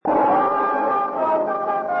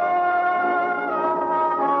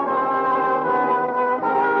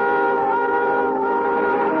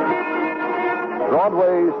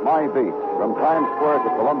my beat, from Times Square to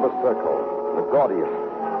Columbus Circle, the gaudiest,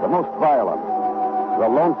 the most violent, the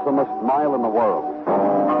lonesomest mile in the world.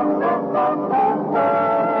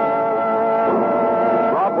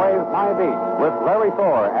 Broadway's My Beat, with Larry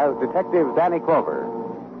Thor as Detective Danny Clover.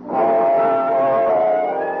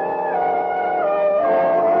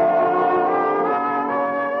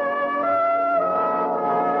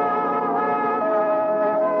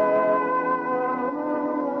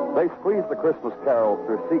 They squeeze the Christmas carols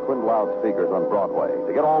through sequined loudspeakers on Broadway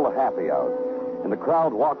to get all the happy out. And the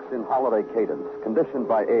crowd walks in holiday cadence, conditioned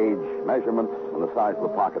by age, measurements, and the size of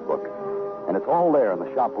the pocketbook. And it's all there in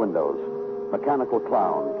the shop windows. Mechanical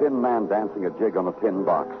clown, tin man dancing a jig on the tin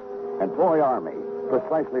box, and toy army,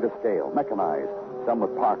 precisely to scale, mechanized, some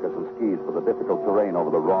with parkas and skis for the difficult terrain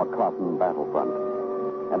over the raw cotton battlefront.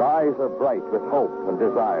 And eyes are bright with hope and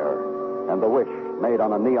desire, and the wish made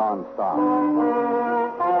on a neon star.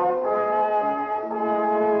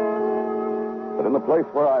 But in the place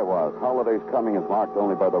where I was, holidays coming is marked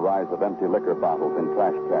only by the rise of empty liquor bottles in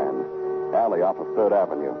trash cans. Alley off of 3rd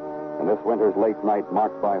Avenue. And this winter's late night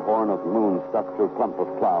marked by horn of moon stuck through clump of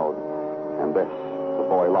cloud. And this, the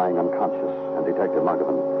boy lying unconscious, and Detective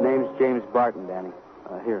Muggavan. Name's James Barton, Danny.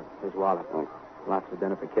 Here's wallet. Lots of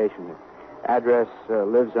identification here. Address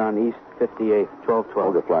lives on East 58, 1212.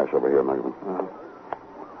 Hold your flash over here, Muggavan.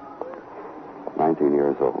 19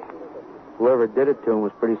 years old. Whoever did it to him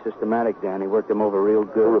was pretty systematic, Danny. Worked him over real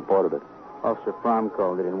good. Who reported it? Officer Fromm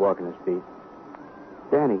called it in walking his beat.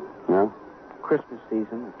 Danny. Yeah? Christmas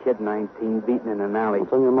season, a kid 19, beaten in an alley.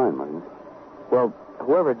 What's on your mind, Muggavan? Well,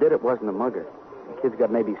 whoever did it wasn't a mugger. The kid's got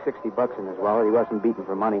maybe $60 in his wallet. He wasn't beaten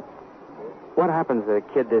for money. What happens if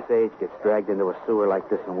a kid this age gets dragged into a sewer like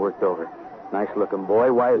this and worked over? Nice-looking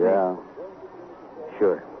boy. Why is he?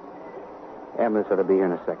 Sure. Ambulance ought to be here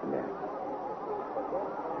in a second, Danny.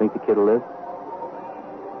 Think the kid will live?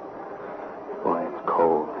 Boy, it's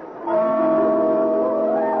cold.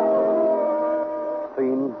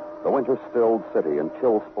 Scene, the winter-stilled city and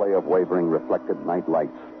chill splay of wavering reflected night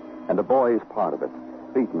lights. And the boy's part of it,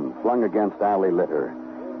 beaten, flung against alley litter.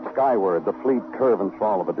 Skyward, the fleet curve and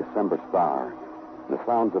fall of a December star. The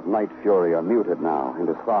sounds of night fury are muted now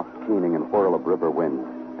into soft keening and whirl of river wind.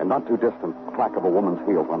 And not too distant, clack of a woman's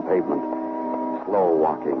heels on pavement. Slow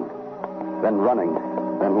walking. Then running.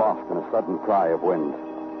 Then lost in a sudden cry of wind.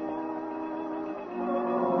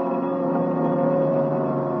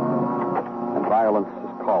 And violence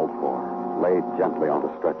is called for, laid gently on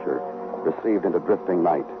the stretcher, received into drifting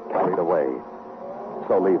night, carried away.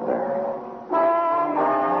 So leave there.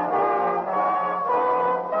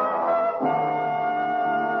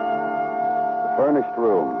 The furnished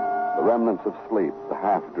room, the remnants of sleep, the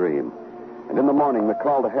half-dream. And in the morning, the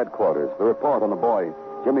call to headquarters, the report on the boy.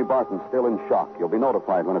 Jimmy Barton's still in shock. You'll be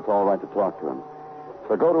notified when it's all right to talk to him.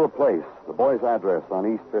 So go to a place, the boy's address on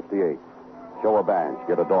East 58. Show a badge,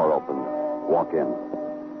 get a door opened, walk in.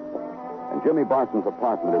 And Jimmy Barton's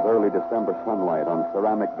apartment is early December sunlight on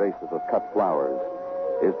ceramic vases of cut flowers.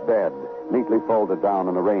 His bed, neatly folded down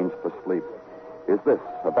and arranged for sleep. Is this,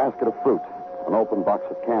 a basket of fruit, an open box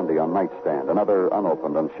of candy on nightstand, another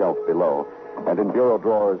unopened on shelf below, and in bureau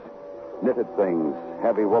drawers, knitted things,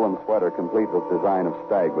 heavy woolen sweater complete with design of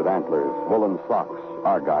stag with antlers, woolen socks,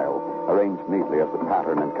 argyle, arranged neatly as the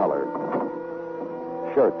pattern and color.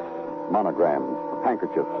 Shirts, monogrammed,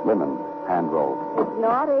 handkerchiefs, linen, hand-rolled. It's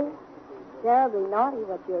naughty. Terribly naughty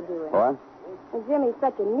what you're doing. What? And Jimmy's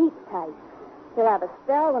such a neat type. He'll have a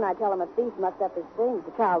spell when I tell him a thief mucked up his things.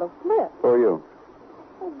 The child will flip. Who are you?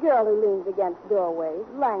 A girl who leans against doorways,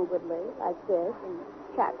 languidly, like this, and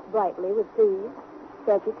chats brightly with thieves.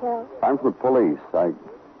 Can't you tell? I'm from the police. I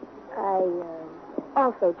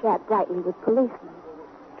also chat brightly with policemen.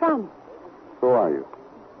 Try me. Who are you?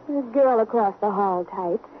 This girl across the hall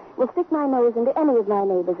type will stick my nose into any of my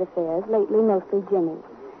neighbors' affairs, lately mostly Jimmy's.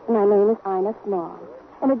 And my name is Ina Small.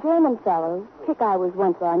 And a German fellow, kick I was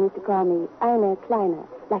once on, used to call me Ina Kleiner,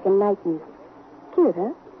 like a night music. Cute,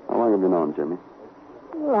 huh? How long have you known Jimmy?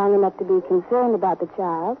 Long enough to be concerned about the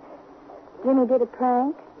child. Jimmy did a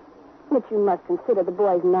prank, but you must consider the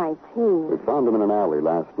boy's 19. We found him in an alley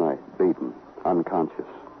last night, beaten, unconscious.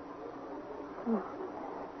 It'll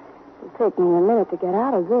take me a minute to get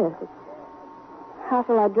out of this. How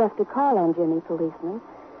shall I dress to call on Jimmy, policeman?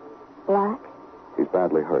 Black? He's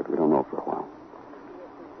badly hurt. We don't know for a while.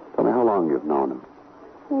 Tell me how long you've known him.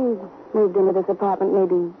 He moved into this apartment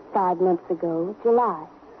maybe 5 months ago, July.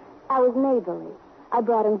 I was neighborly. I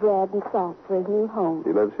brought him bread and salt for his new home.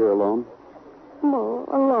 He lives here alone? Well,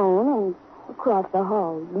 alone and across the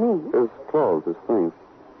hall with me. His clothes, his things.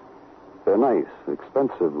 They're nice,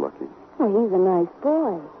 expensive looking. Well, he's a nice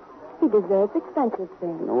boy. He deserves expensive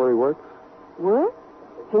things. You know where he works? Work?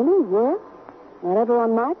 Jimmy, work? Not ever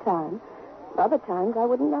on my time. Other times, I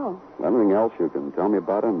wouldn't know. Anything else you can tell me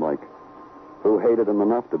about him? Like, who hated him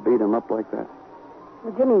enough to beat him up like that?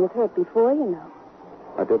 Well, Jimmy was hurt before, you know.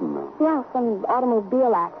 I didn't know. Yeah, some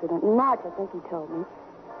automobile accident. In March, I think he told me.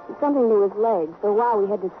 Something to his legs. For a while, we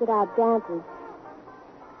had to sit out dances.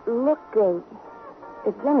 Look,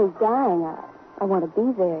 if Jimmy's dying, I want to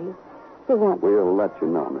be there. He wants... We'll let you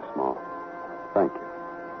know, Miss Small. Thank you.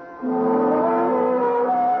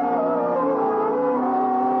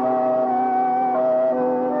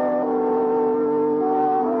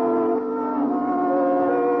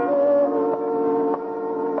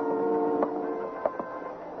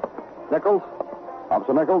 Nichols?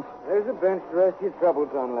 Officer Nichols? There's a bench to rest your troubles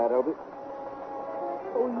on, lad, Obie.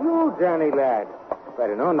 Oh, you, Danny, lad. If I'd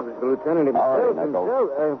have known it was the lieutenant himself. All right,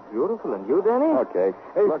 Nichols. Beautiful. And you, Danny? Okay.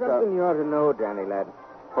 There's Look, something you ought to know, Danny, lad.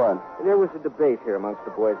 What? There was a debate here amongst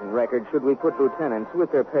the boys in record. Should we put lieutenants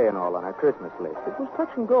with their pay and all on our Christmas list? It was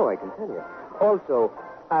touch and go, I can tell you. Also,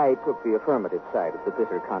 I took the affirmative side of the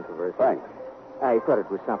bitter controversy. Thanks. I thought it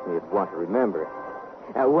was something you'd want to remember.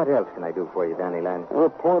 What else can I do for you, Danny Land? A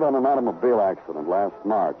report on an automobile accident last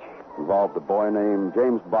March involved a boy named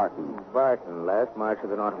James Barton. Barton, last March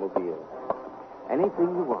with an automobile.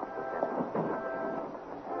 Anything you want, Lieutenant.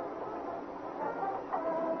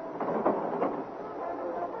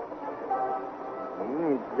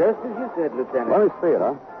 Just as you said, Lieutenant. Let me see it,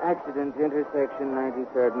 huh? Accident, intersection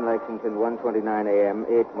 93rd and Lexington, 1:29 a.m.,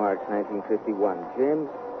 8 March 1951. James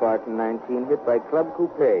Barton, 19, hit by club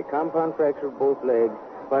coupe. Compound fracture of both legs.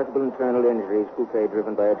 Possible internal injuries. Coupe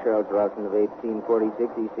driven by a Charles Ralston of 1846,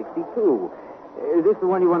 E62. Is this the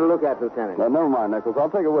one you want to look at, Lieutenant? No, never mind, Nichols. I'll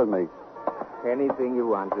take it with me. Anything you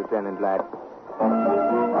want, Lieutenant Ladd.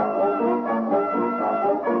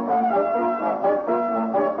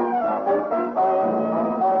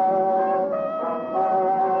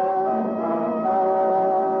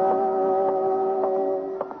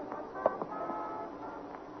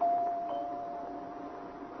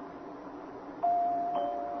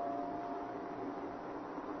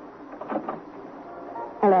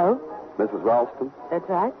 Hello? Mrs. Ralston? That's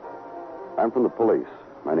right. I'm from the police.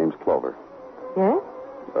 My name's Clover. Yes?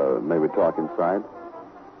 May we talk inside?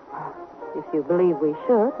 If you believe we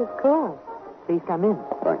should, of course. Please come in.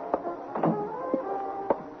 Thanks.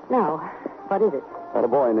 Now, what is it? Had a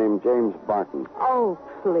boy named James Barton. Oh,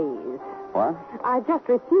 please. What? I just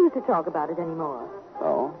refuse to talk about it anymore.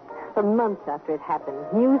 Oh? For months after it happened,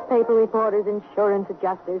 newspaper reporters, insurance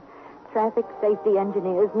adjusters, traffic safety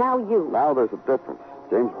engineers, now you. Now there's a difference.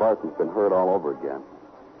 James Barton's been hurt all over again.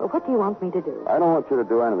 Well, what do you want me to do? I don't want you to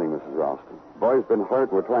do anything, Mrs. Ralston. The boy's been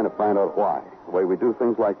hurt. We're trying to find out why. The way we do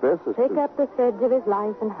things like this is Pick up the threads of his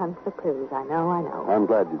life and hunt for clues. I know. I'm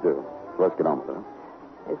glad you do. Let's get on with it.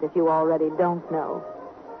 As if you already don't know.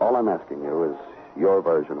 All I'm asking you is your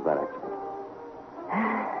version of that accident.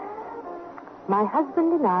 My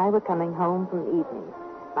husband and I were coming home from the evening.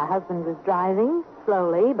 My husband was driving,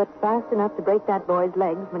 slowly, but fast enough to break that boy's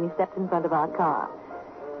legs when he stepped in front of our car.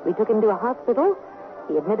 We took him to a hospital.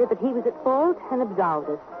 He admitted that he was at fault and absolved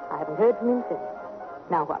us. I haven't heard from him since.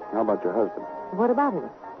 Now what? How about your husband? What about him?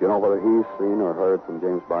 Do you know whether he's seen or heard from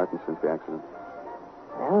James Barton since the accident?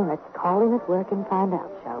 Well, let's call him at work and find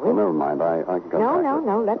out, shall we? Well, never mind. I can come back.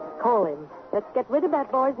 No. Let's call him. Let's get rid of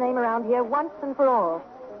that boy's name around here once and for all.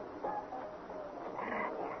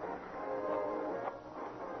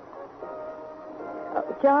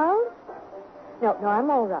 Charles? No, I'm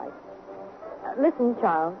all right. Listen,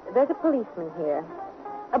 Charles, there's a policeman here.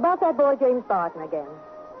 About that boy, James Barton, again.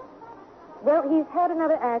 Well, he's had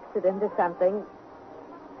another accident or something.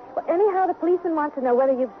 Well, anyhow, the policeman wants to know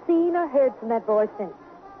whether you've seen or heard from that boy since.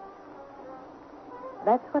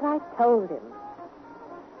 That's what I told him.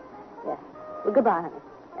 Yes. Well, goodbye, honey.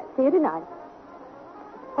 See you tonight.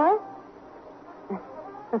 What?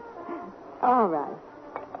 All right.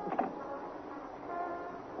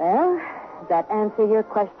 Well, does that answer your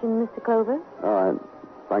question, Mr. Clover? All right.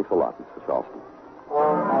 Thanks a lot, Mrs. Ralston.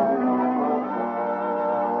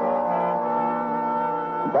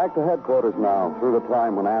 Back to headquarters now, through the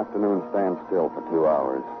time when afternoon stands still for 2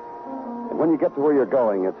 hours. And when you get to where you're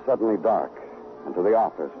going, it's suddenly dark. And to the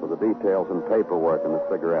office for the details and paperwork and the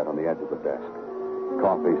cigarette on the edge of the desk.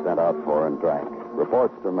 Coffee sent out for and drank.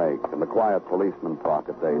 Reports to make, and the quiet policeman talk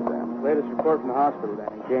at day's end. Latest report from the hospital,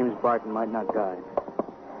 Danny. James Barton might not die.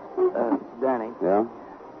 Danny. Yeah?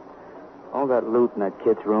 All that loot in that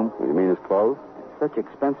kid's room. You mean his clothes? Such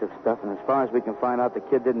expensive stuff, and as far as we can find out, the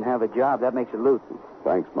kid didn't have a job. That makes it loot.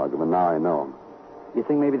 Thanks, Muggavan. Now I know him. You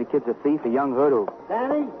think maybe the kid's a thief, a young hood who...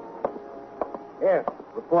 Danny? Yes.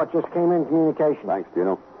 Report just came in communication. Thanks,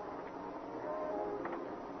 Gino.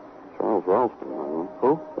 Charles Ralston,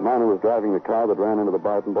 Who? The man who was driving the car that ran into the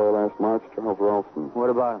Barton boy last March, Charles Ralston. What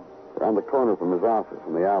about him? Around the corner from his office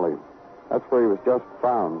in the alley. That's where he was just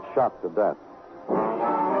found, shot to death.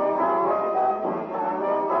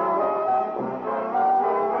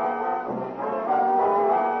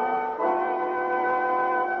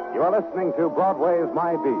 You are listening to Broadway's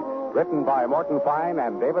My Beat, written by Morton Fine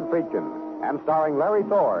and David Friedkin, and starring Larry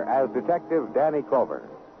Thor as Detective Danny Clover.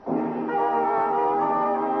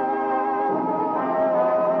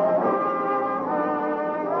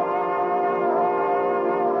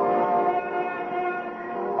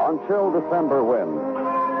 On chill December winds,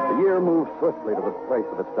 the year moves swiftly to the place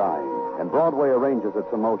of its dying, and Broadway arranges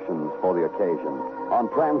its emotions for the occasion. On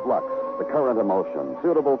Translux, the current emotion,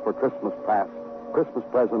 suitable for Christmas past, Christmas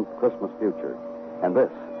present, Christmas future. And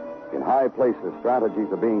this, in high places,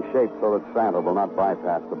 strategies are being shaped so that Santa will not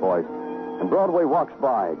bypass the boys. And Broadway walks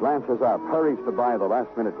by, glances up, hurries to buy the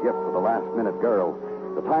last-minute gift for the last-minute girl.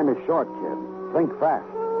 The time is short, kid. Think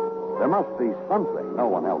fast. There must be something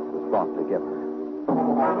no one else has thought to give her.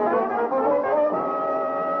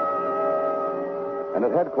 And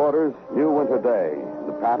at headquarters, new winter day,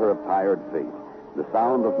 the patter of tired feet, the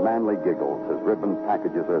sound of manly giggles as ribbon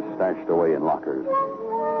packages are stashed away in lockers.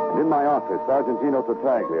 And in my office, Sergeant Gino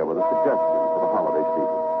Tartaglia with a suggestion for the holiday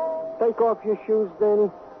season. Take off your shoes, Danny.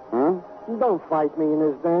 Huh? Don't fight me in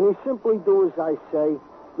this, Danny. Simply do as I say.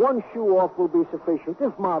 One shoe off will be sufficient,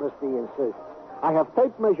 if modesty insists. I have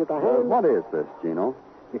tape measured the hand. What is this, Gino?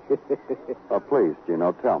 Oh, please,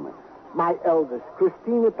 Gino, tell me. My eldest,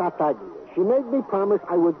 Christina Tartaglia. She made me promise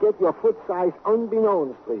I would get your foot size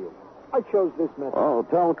unbeknownst to you. I chose this method. Oh,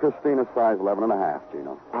 tell Christina size 11.5,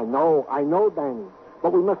 Gino. I know, Danny.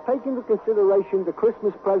 But we must take into consideration the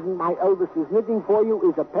Christmas present my eldest is knitting for you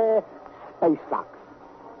is a pair space socks.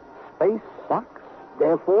 Space socks?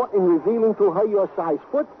 Therefore, in revealing to her your size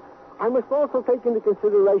foot, I must also take into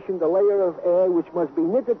consideration the layer of air which must be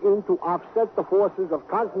knitted in to offset the forces of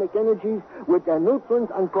cosmic energies with their neutrons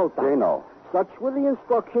and protons. Gino. Such were the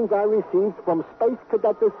instructions I received from Space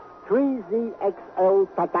Cadetus 3ZXL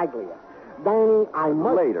Tartaglia. Danny, I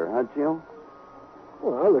must... Later, huh, Gino?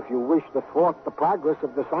 Well, if you wish to thwart the progress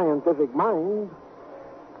of the scientific mind.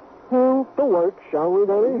 To work, shall we,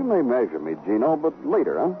 Danny? You may measure me, Gino, but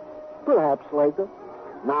later, huh? Perhaps later.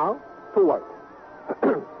 Now, to work.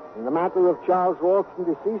 In the matter of Charles Ralston,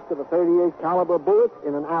 deceased of a .38 caliber bullet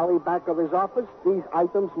in an alley back of his office, these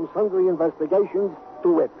items from sundry investigations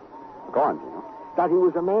to wit. Go on, Gino. That he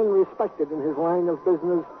was a man respected in his line of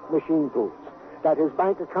business, machine tools. That his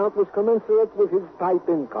bank account was commensurate with his type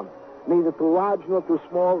income, neither too large nor too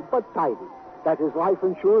small, but tidy. That his life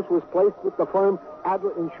insurance was placed with the firm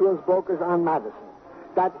Adler Insurance Brokers on Madison.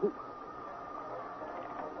 That he...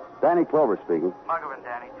 Danny Clover speaking. Muggerin,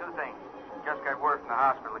 Danny. Two things. Just got word from the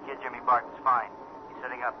hospital. The kid Jimmy Barton's fine. He's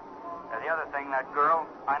sitting up. The other thing, that girl,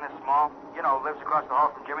 Ina Small, lives across the hall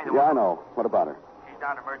from Jimmy. I know. What about her? She's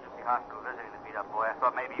down to emergency hospital visiting the beat-up boy. I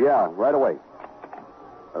thought maybe Right away.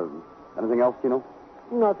 Anything else, Gino?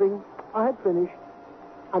 Nothing. I had finished.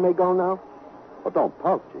 I may go now? Well, don't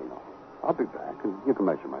pout, Gino. I'll be back, and you can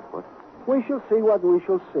measure my foot. We shall see what we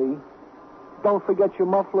shall see. Don't forget your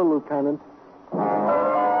muffler, Lieutenant.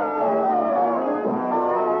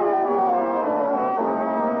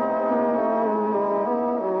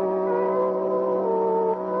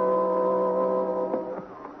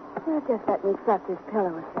 Just let me fluff this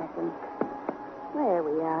pillow a second. There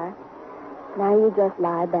we are. Now you just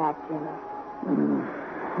lie back, Jimmy.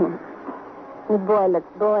 The boy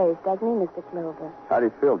looks boyish, doesn't he, Mr. Clover? How do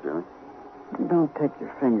you feel, Jimmy? Don't take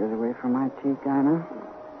your fingers away from my cheek, Ina.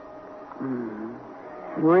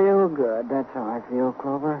 Real good. That's how I feel,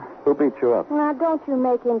 Clover. Who beat you up? Now, don't you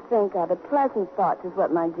make him think of it. Pleasant thoughts is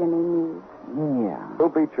what my Jimmy needs. Yeah. Who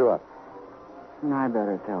beat you up? I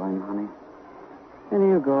better tell him, honey. Then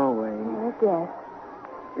you go away. I guess.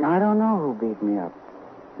 I don't know who beat me up.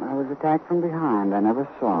 I was attacked from behind. I never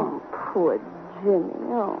saw. Oh, poor Jimmy.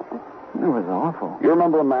 Oh. It was awful. You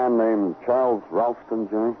remember a man named Charles Ralston,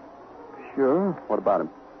 Jimmy? Sure. What about him?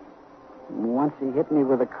 Once he hit me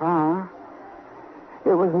with a car.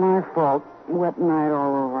 It was my fault. Wet night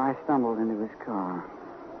all over. I stumbled into his car.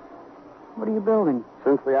 What are you building?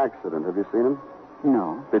 Since the accident, have you seen him?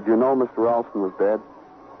 No. Did you know Mr. Ralston was dead?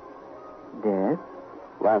 Dead?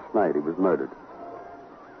 Last night he was murdered.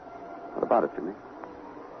 What about it, Jimmy?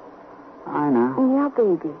 I know. Yeah,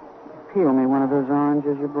 baby. Peel me one of those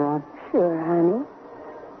oranges you brought. Sure, honey.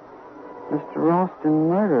 Mr. Ralston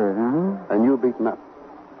murdered, huh? And you beaten up.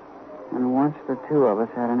 And once the two of us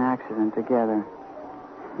had an accident together.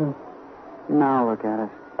 Now look at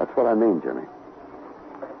us. That's what I mean, Jimmy.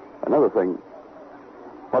 Another thing,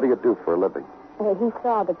 what do you do for a living? He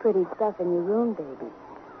saw the pretty stuff in your room, baby.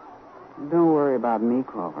 Don't worry about me,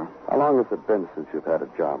 Clover. How long has it been since you've had a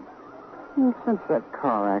job? Since that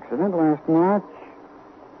car accident last March.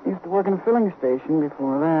 Used to work in a filling station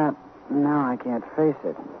before that. Now I can't face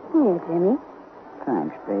it. Here, Jimmy.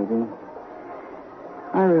 Thanks, baby.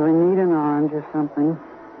 I really need an orange or something.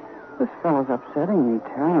 This fellow's upsetting me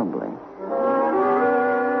terribly.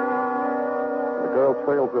 The girl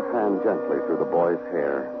trails her hand gently through the boy's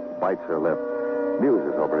hair, bites her lip,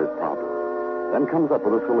 muses over his problem. Then comes up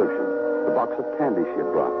with a solution. The box of candy she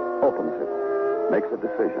had brought, opens it, makes a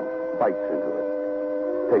decision, bites into it,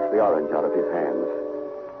 takes the orange out of his hands,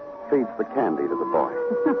 feeds the candy to the boy.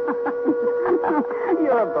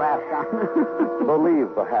 You're a blast, Don.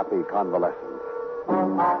 Believe the happy convalescence.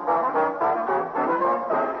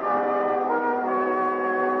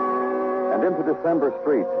 And into December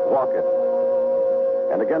streets, walk it.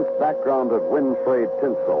 And against background of wind-frayed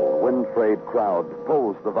tinsel, wind-frayed crowds,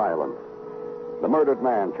 pose the violence. The murdered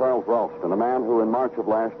man, Charles Ralston, a man who in March of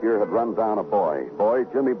last year had run down a boy,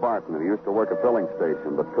 Jimmy Barton, who used to work a filling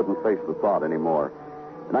station but couldn't face the thought anymore.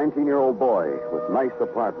 A 19-year-old boy with nice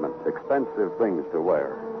apartment, expensive things to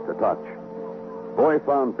wear, to touch. Boy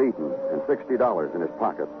found beaten and $60 in his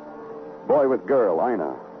pocket. Boy with girl,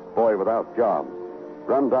 Ina. Boy without job.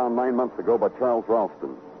 Run down 9 months ago by Charles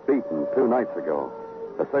Ralston. Beaten 2 nights ago.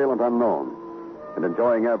 Assailant unknown. And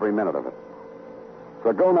enjoying every minute of it.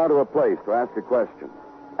 So go now to a place to ask a question.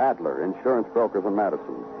 Adler, insurance brokers in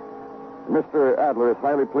Madison. Mr. Adler is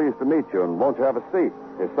highly pleased to meet you, and won't you have a seat?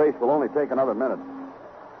 His face will only take another minute.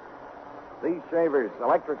 These shavers,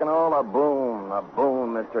 electric and all, a boon,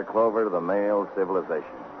 Mr. Clover, to the male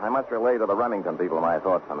civilization. I must relay to the Remington people my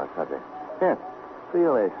thoughts on the subject. Here,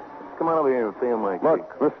 feel this. Come on over here and feel my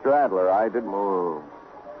Look, Mr. Adler, I didn't... Move,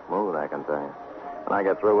 I can tell you. When I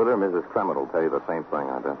get through with her, Mrs. Crummett will tell you the same thing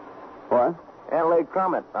I did. What? Adelaide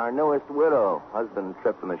Crummett, our newest widow. Husband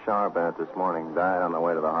tripped in the shower bath this morning, died on the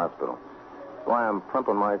way to the hospital. That's why I'm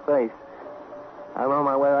plumping my face. I'm on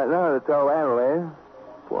my way right now to tell Adelaide.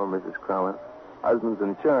 Poor Mrs. Crummett. Husband's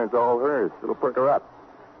insurance, all hers. It'll perk her up.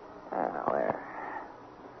 Ah, there.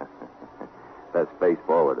 Best face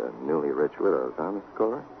forward to newly rich widows, huh, Mr.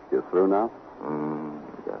 Clover? You through now?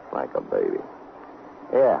 Just like a baby.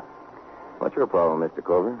 Yeah. What's your problem, Mr.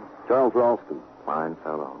 Clover? Charles Ralston. Fine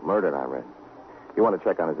fellow. Murdered, I read. You want to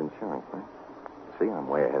check on his insurance, huh? See, I'm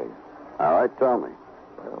way ahead of you. All right, tell me.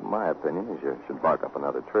 Well, my opinion is you should bark up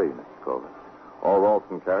another tree, Mr. Clover. All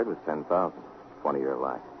Ralston carried was $10,000. 20-year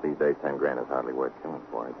life. These days, $10,000 is hardly worth killing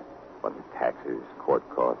for, is it? But in taxes, court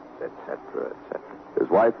costs, etc., etc. His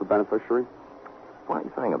wife the beneficiary? What do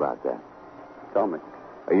you think about that? Tell me.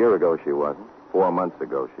 A year ago, she wasn't. 4 months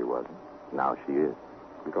ago, she wasn't. Now she is.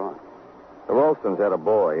 Go on. The Ralstons had a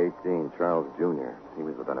boy, 18, Charles Jr. He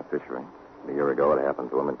was the beneficiary. A year ago, it happened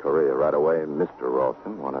to him in Korea. Right away, Mr.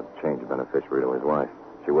 Ralston wanted to change the beneficiary to his wife.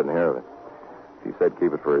 She wouldn't hear of it. She said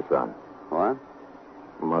keep it for her son. What?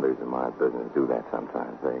 Mothers in my business do that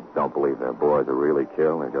sometimes. They don't believe their boys are really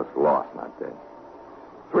killed. They're just lost, not dead.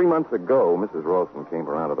 3 months ago, Mrs. Ralston came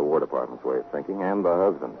around to the War Department's way of thinking, and the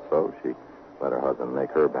husband. So she let her husband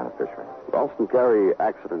make her beneficiary. Ralston carry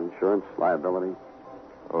accident insurance, liability?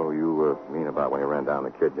 Oh, you mean about when he ran down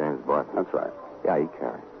the kid, James Barton? That's right. Yeah, he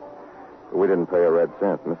carried. We didn't pay a red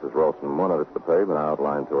cent. Mrs. Ralston wanted us to pay, but I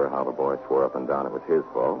outlined to her how the boy swore up and down it was his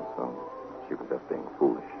fault, so she was just being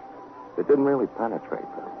foolish. It didn't really penetrate,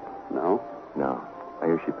 though. No? No. I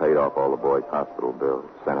hear she paid off all the boy's hospital bills,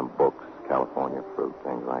 sent him books, California fruit,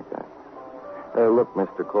 things like that. Look,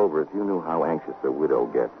 Mr. Clover, if you knew how anxious the widow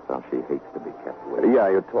gets, how she hates to be kept waiting. Yeah,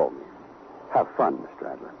 you told me. Have fun,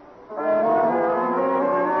 Mr. Adler.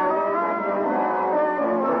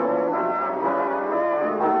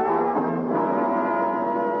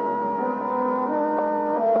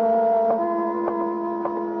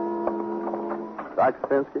 Dr.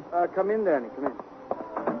 Finsky? Come in, Danny. Come in.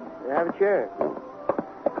 Have a chair.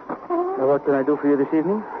 Now, what can I do for you this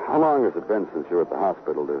evening? How long has it been since you were at the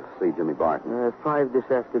hospital to see Jimmy Barton? 5 this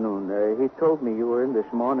afternoon. He told me you were in this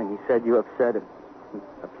morning. He said you upset him.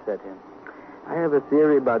 Upset him. I have a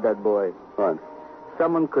theory about that boy. What?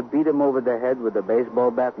 Someone could beat him over the head with a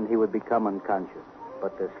baseball bat and he would become unconscious.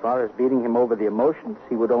 But as far as beating him over the emotions,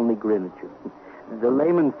 he would only grin at you. The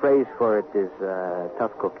layman phrase for it is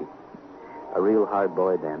tough cookie. A real hard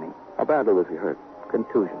boy, Danny. How badly was he hurt?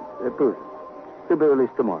 Contusion. Bruising. He'll be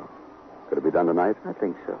released tomorrow. Could it be done tonight? I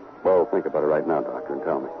think so. Well, think about it right now, Doctor, and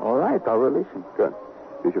tell me. All right, I'll release him. Good.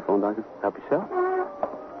 Use your phone, Doctor? Help yourself.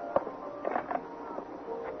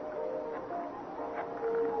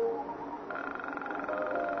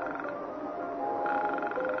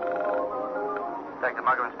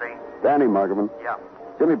 Danny Muggerman. Yeah.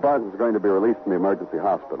 Jimmy Barton's going to be released from the emergency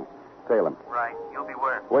hospital. Tail him. Right. You'll be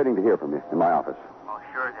where? Waiting to hear from you in my office. Oh,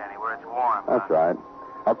 sure, Danny, where it's warm. That's right.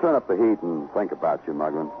 I'll turn up the heat and think about you,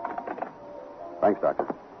 Muggerman. Thanks, Doctor.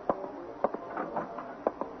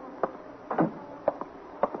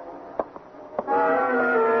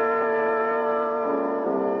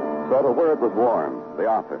 So to where it was warm, the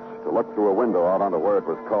office, to look through a window out onto where it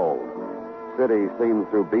was cold. City seen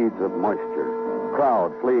through beads of moisture.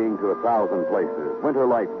 Crowd fleeing to 1,000 places. Winter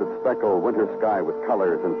lights that speckle winter sky with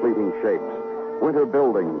colors and fleeting shapes. Winter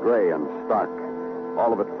building, gray and stark.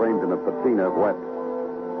 All of it framed in a patina of wet.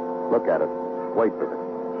 Look at it. Wait with it.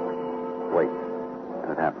 Wait.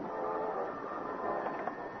 And it happened.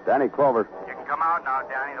 Danny Clover. You can come out now,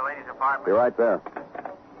 Danny. The ladies' apartment. Be right there.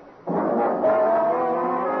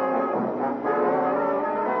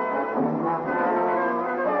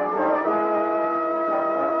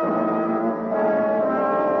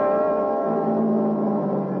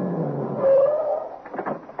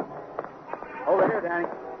 Over here, Danny.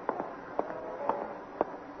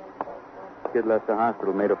 Kid left the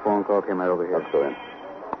hospital, made a phone call, came right over here. Let's go in.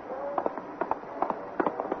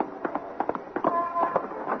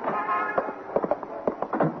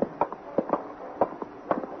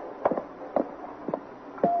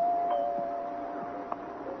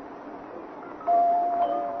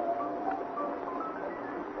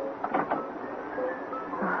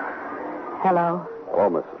 Hello. Hello,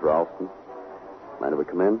 Mrs. Ralston. Mind if we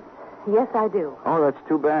come in? Yes, I do. Oh, that's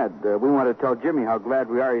too bad. We want to tell Jimmy how glad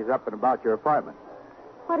we are he's up and about your apartment.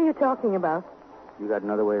 What are you talking about? You got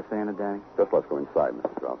another way of saying it, Danny? Just let's go inside,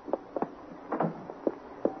 Mrs. Ralston.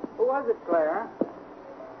 Who was it, Claire?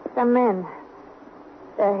 Some men.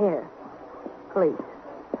 They're here. Please.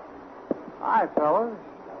 Hi, fellas.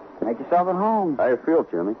 Make yourself at home. How you feel,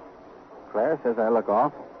 Jimmy? Claire says I look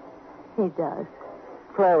awful. He does.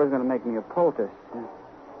 Claire was going to make me a poultice.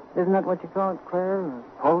 Isn't that what you call it, Claire? A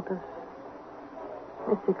poultice?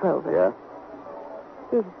 Mr. Clover. Yeah?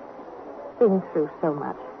 He's been through so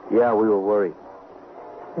much. Yeah, we were worried.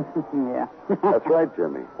 Yeah. That's right,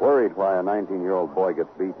 Jimmy. Worried why a 19-year-old boy gets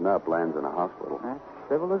beaten up, lands in a hospital. That's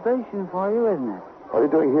civilization for you, isn't it? What are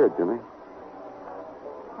you doing here, Jimmy?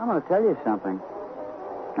 I'm going to tell you something.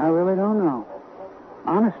 I really don't know.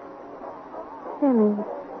 Honest. Jimmy.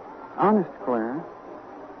 Honest, Claire.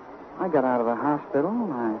 I got out of the hospital,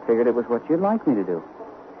 and I figured it was what you'd like me to do.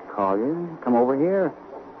 Call you and come over here.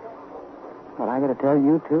 But I got to tell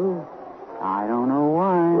you, too. I don't know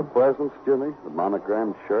The why. presents, Jimmy? The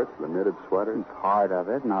monogrammed shirts, the knitted sweaters? Part of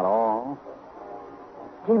it, not all.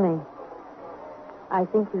 Jimmy. I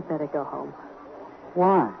think you'd better go home.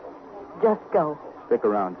 Why? Just go. Stick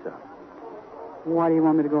around, son. Why do you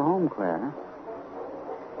want me to go home, Claire?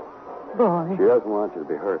 Boy. She doesn't want you to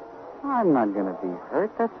be hurt. I'm not going to be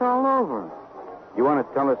hurt. That's all over. You want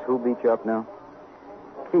to tell us who beat you up now?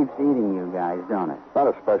 Keeps eating you guys, don't it?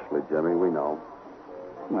 Not especially, Jimmy. We know.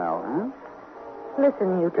 Well, huh?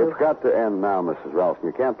 Listen, you two. It's got to end now, Mrs. Ralston.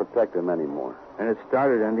 You can't protect him anymore. And it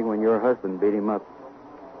started ending when your husband beat him up.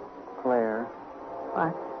 Claire,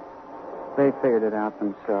 What? they figured it out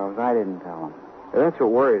themselves. I didn't tell them. That's what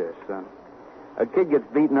worried us, son. A kid gets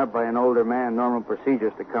beaten up by an older man, normal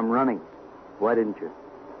procedure's to come running. Why didn't you?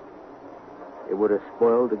 It would have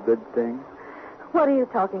spoiled a good thing. What are you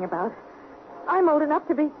talking about? I'm old enough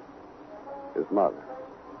to be... His mother.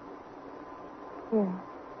 Yes.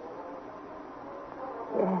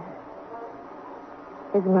 Yes.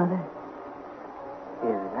 His mother.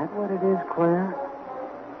 Is that what it is, Claire?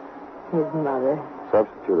 His mother.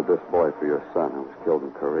 Substituted this boy for your son who was killed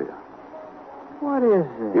in Korea. What is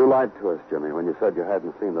it? You lied to us, Jimmy, when you said you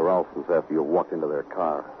hadn't seen the Ralstons after you walked into their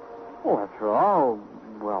car. Oh, after all,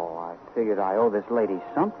 well, I figured I owe this lady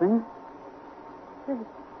something.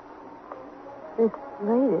 This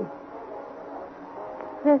lady.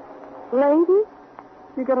 This lady?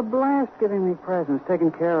 You got a blast giving me presents,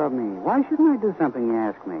 taking care of me. Why shouldn't I do something you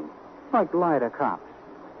ask me? Like lie to cops.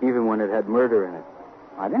 Even when it had murder in it.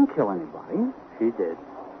 I didn't kill anybody. She did.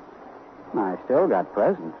 I still got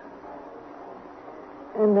presents.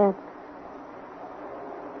 And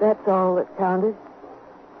that's all that counted?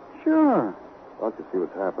 Sure. Don't you see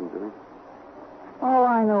what's happened, Jimmy? All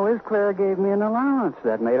I know is Claire gave me an allowance.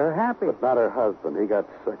 That made her happy. But not her husband. He got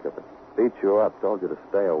sick of it. Beat you up, told you to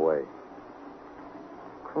stay away.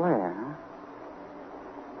 Claire,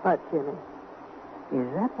 What, Jimmy?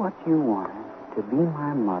 is that what you wanted? To be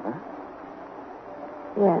my mother?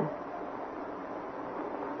 Yes.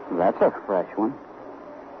 That's a fresh one.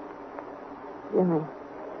 Jimmy.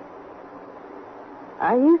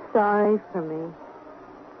 Are you sorry for me?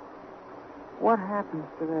 What happens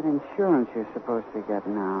to that insurance you're supposed to get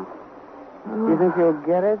now? You think you'll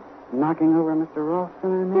get it? Knocking over Mr.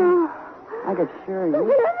 Ralston, I mean? I could assure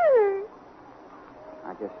you.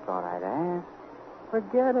 I just thought I'd ask.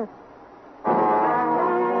 Forget it.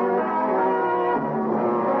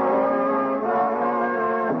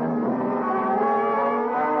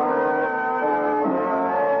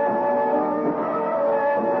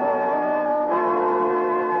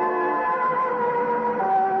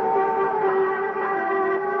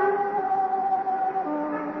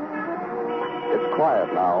 It's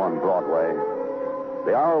quiet now on Broadway.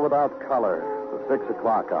 The hour without color, the 6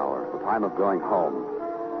 o'clock hour, the time of going home.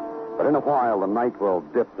 But in a while, the night will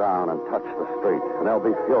dip down and touch the street, and there'll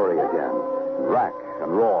be fury again, and rack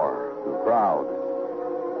and roar and crowd.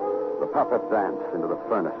 The puppet dance into the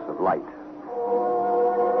furnace of light.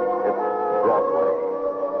 It's Broadway.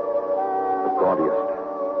 The gaudiest,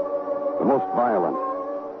 the most violent,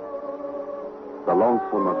 the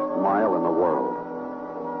lonesomest mile in the world.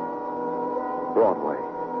 Broadway.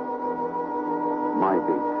 My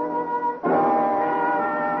beat.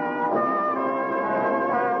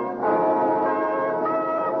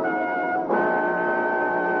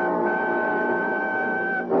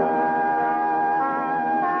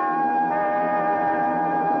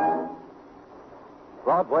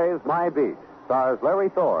 Broadway's My Beat stars Larry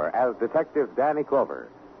Thor as Detective Danny Clover,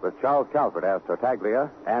 with Charles Calvert as Tartaglia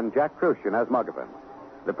and Jack Crucian as Muggavan.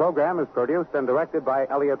 The program is produced and directed by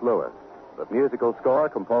Elliott Lewis. The musical score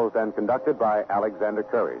composed and conducted by Alexander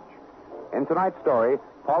Courage. In tonight's story,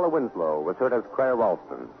 Paula Winslow was heard as Claire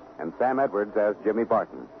Ralston and Sam Edwards as Jimmy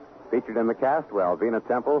Barton. Featured in the cast were Alvina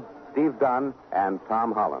Temple, Steve Dunn, and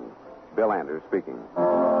Tom Holland. Bill Anders speaking.